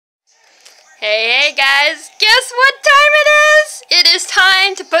Hey guys, guess what time it is? It is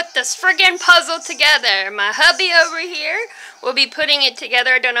time to put this friggin' puzzle together. My hubby over here will be putting it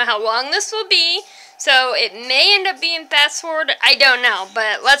together. I don't know how long this will be, so it may end up being fast forward. I don't know,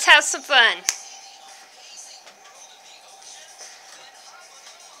 but let's have some fun.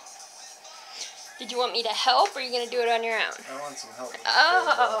 Did you want me to help, or are you going to do it on your own? I want some help.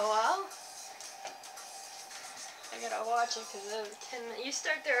 Oh, well. I gotta watch it because of 10 minutes. You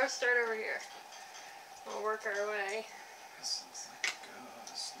start there, I'll start over here. We'll work our way. This looks like it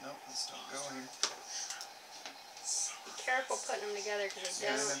goes. Nope, this don't go here. Be careful putting them together because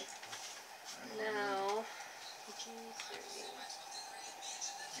they don't. No. G3.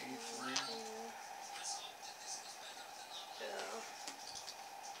 A3. So,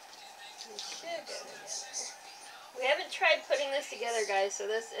 we should go together. We haven't tried putting this together, guys, so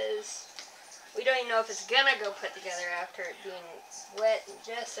this is... We don't even know if it's gonna go put together after it being wet and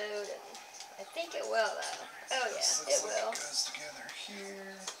gessoed, and I think it will, though. Oh yeah, it will. It goes together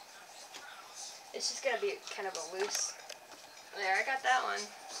here. It's just gonna be kind of a loose. There, I got that one.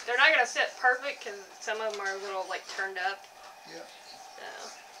 They're not gonna fit perfect because some of them are a little like turned up. Yep. So.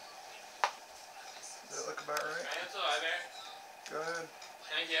 Does that look about right? That's all right there. Go ahead.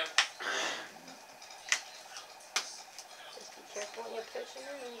 Thank you. Just be careful when you push it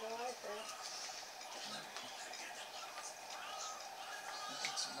in. You don't like that.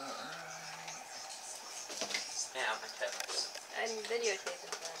 That's about right. Yeah, I'm gonna cut myself. I'm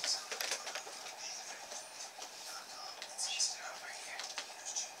videotaping them.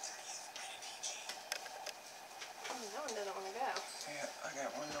 That one doesn't want to go. Yeah, I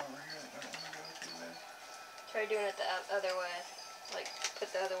got one over here that don't want to go too bad. Try doing it the other way. Like,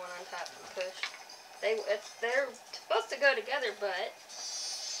 put the other one on top and push. They're supposed to go together, but,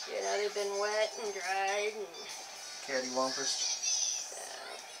 you know, they've been wet and dried and... Cattywampus.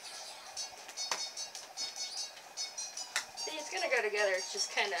 See, it's going to go together. It's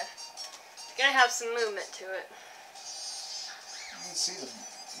just kind of... It's going to have some movement to it. You can see them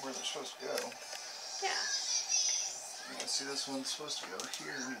where they're supposed to go. Yeah. Yeah, see, this one's supposed to go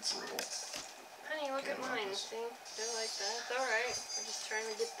here, and it's a little... Honey, look at mine. See? They're like that. It's alright. We're just trying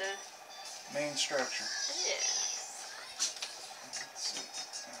to get the... main structure. Yeah. Let's see.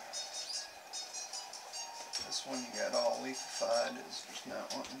 This one you got all leafified is just not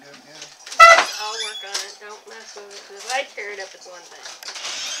wanting to go together. I'll work on it. Don't mess with it. Because if I tear it up, it's one thing.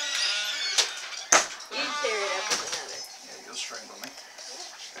 You tear it up, it's another. Yeah, you'll strangle me.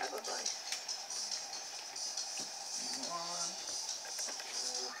 Yeah, probably. One.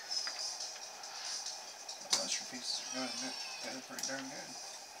 Most your pieces are going together pretty darn good.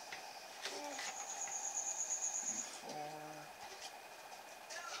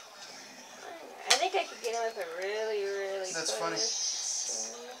 I think I could get him if I really, really That's push. funny.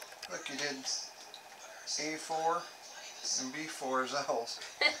 Look, you did A4 and B4 as owls.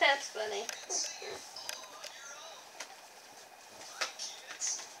 That's funny.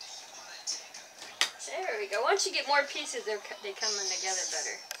 There we go. Once you get more pieces, they come in together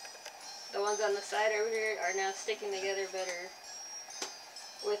better. The ones on the side over here are now sticking together better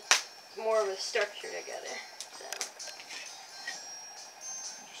with more of a structure together. So.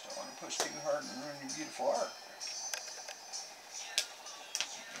 You just don't want to push too hard and ruin your beautiful art.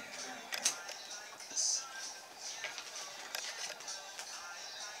 So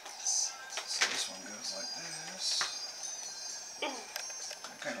this one goes like this.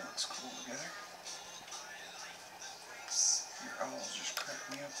 That kind of looks cool together. Your owls just crack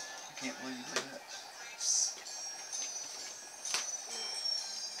me up. I can't believe you did that.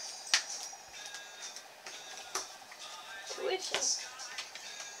 Twitching.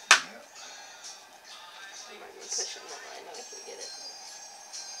 Yep. I might be pushing that way. I know I can get it.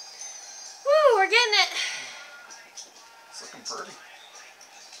 Woo, we're getting it. It's looking pretty.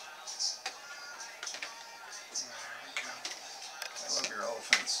 There we go. I love your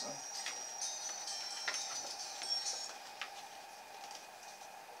elephants, though.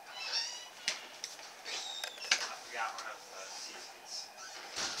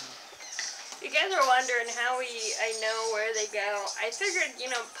 You guys are wondering how I know where they go. I figured, you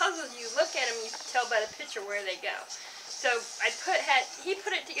know, puzzles, you look at them, you can tell by the picture where they go. So he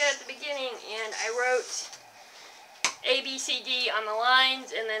put it together at the beginning, and I wrote A, B, C, D on the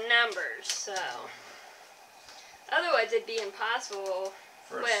lines and then numbers. So otherwise it'd be impossible.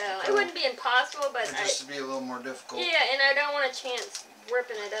 Well, it wouldn't be impossible, but just to be a little more difficult. Yeah, and I don't want a chance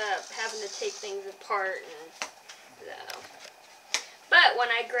ripping it up, having to take things apart and so. But when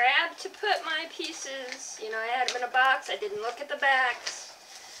I grabbed to put my pieces, you know, I had them in a box. I didn't look at the backs.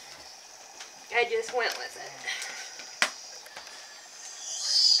 I just went with it.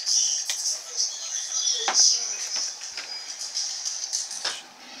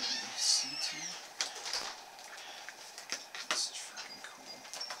 C2. This is freaking cool.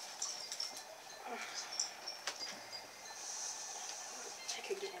 I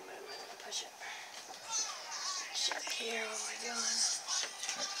could get him, but I'm not gonna push it. Check here, what am I doing?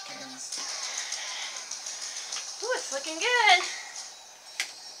 Check the camera. Ooh, it's looking good.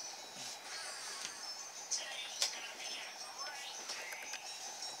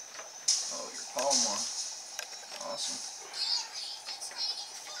 Oh, your palm one. Awesome.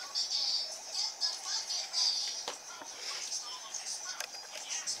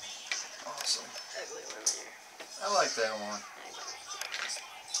 Awesome. Ugly one there. I like that one.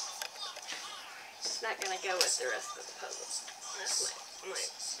 It's not gonna go with the rest of the puzzle. That's my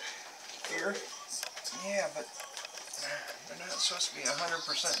Here? Yeah, but they're not supposed to be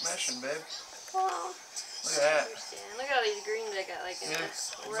 100% meshing, babe. well, Look at that. understand. Look at all these greens I got, like in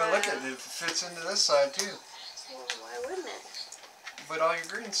this. But look at it, it fits into this side too. Well, why wouldn't it? Put all your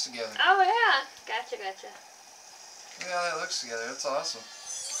greens together. Oh yeah, gotcha. Look at how that looks together. That's awesome.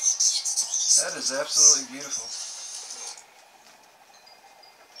 That is absolutely beautiful.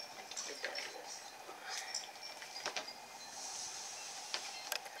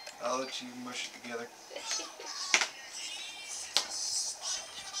 I'll let you mush it together.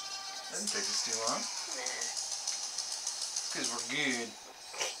 Doesn't take us too long. Nah. Because we're good.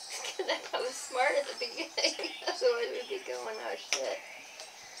 Because I was smart at the beginning. Otherwise we'd be going, oh shit.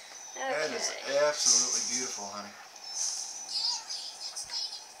 Okay. That is absolutely beautiful, honey.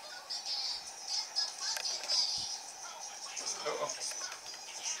 Uh-oh.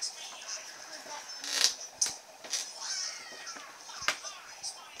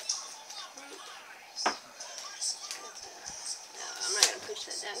 No, I'm not going to push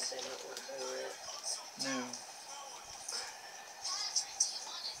that down because I don't want to hurt it. No.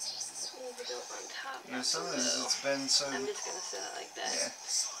 Need to go on top. You know, some of these, it's been so... I'm just going to set it like that. Yeah.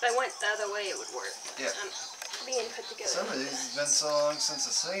 If I went the other way, it would work. Yeah. I'm being put together. Some of these has been so long since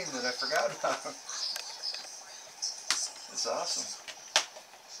I've seen that I forgot about them. It's awesome.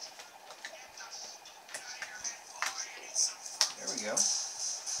 There we go.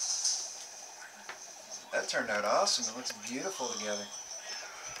 That turned out awesome. It looks beautiful together.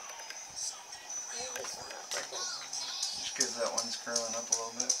 Just because that one's curling up a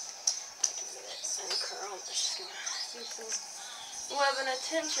little bit. And curl. Just gonna do some love and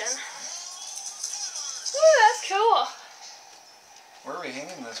attention. Ooh, that's cool. Where are we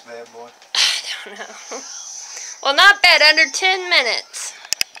hanging this bad boy? I don't know. Well, not bad. Under 10 minutes.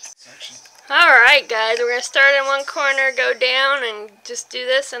 Section. Alright guys, we're going to start in one corner, go down, and just do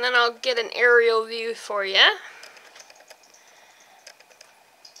this, and then I'll get an aerial view for you.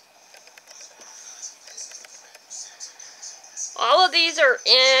 All of these are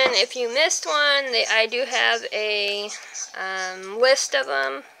in. If you missed one, I do have a list of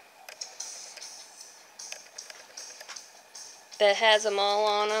them that has them all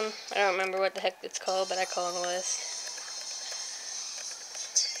on them. I don't remember what the heck it's called, but I call it a list.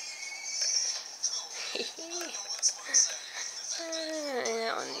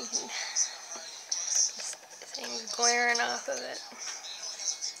 That one, you can, this thing's glaring off of it.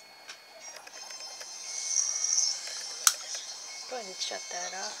 Go ahead and shut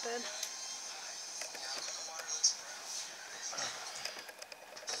that off, bud.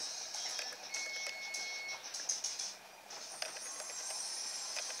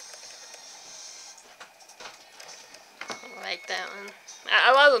 I like that one.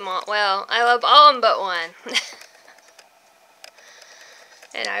 I love them all. Well, I love all of them but one.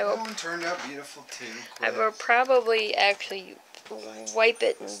 And I will. That one turned out beautiful too. I will probably actually wipe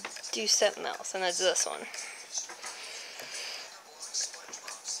it and do something else, and that's this one.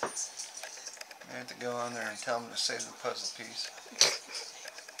 I have to go on there and tell them to save the puzzle piece.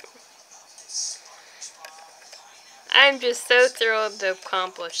 I'm just so thrilled to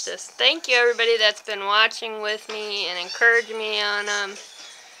accomplish this. Thank you everybody that's been watching with me and encouraging me on that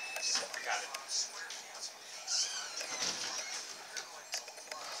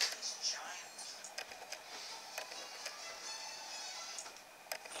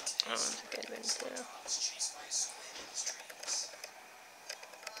one's a good one too.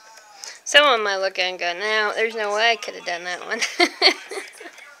 Someone might look at it and go, no, there's no way I could have done that one.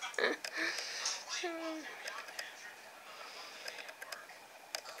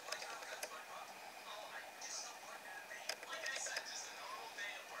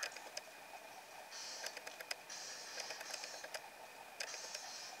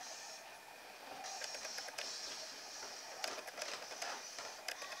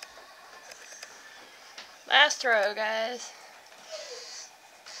 Last row, guys.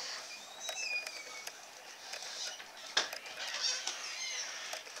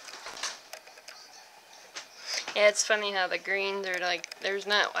 Yeah, it's funny how the greens are like, there's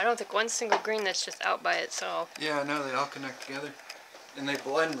not, I don't think one single green that's just out by itself. Yeah, I know, they all connect together. And they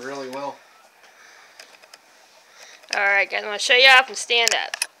blend really well. Alright guys, I'm going to show you off and stand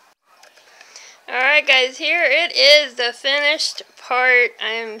up. Alright guys, here it is, the finished part.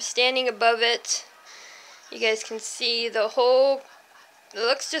 I'm standing above it. You guys can see the whole, it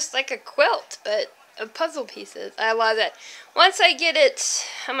looks just like a quilt, but of puzzle pieces. I love it. Once I get it,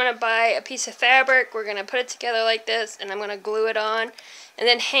 I'm going to buy a piece of fabric. We're going to put it together like this, and I'm going to glue it on and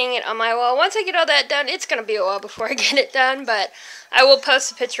then hang it on my wall. Once I get all that done, it's going to be a while before I get it done, but I will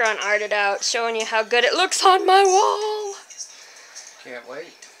post a picture on Art It Out showing you how good it looks on my wall. Can't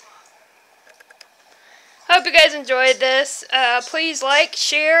wait. Hope you guys enjoyed this. Please like,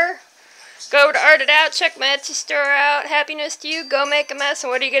 share, go over to Art It Out, check my Etsy store out. Happiness to you, go make a mess, and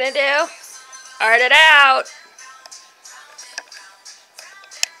what are you going to do? Art it out!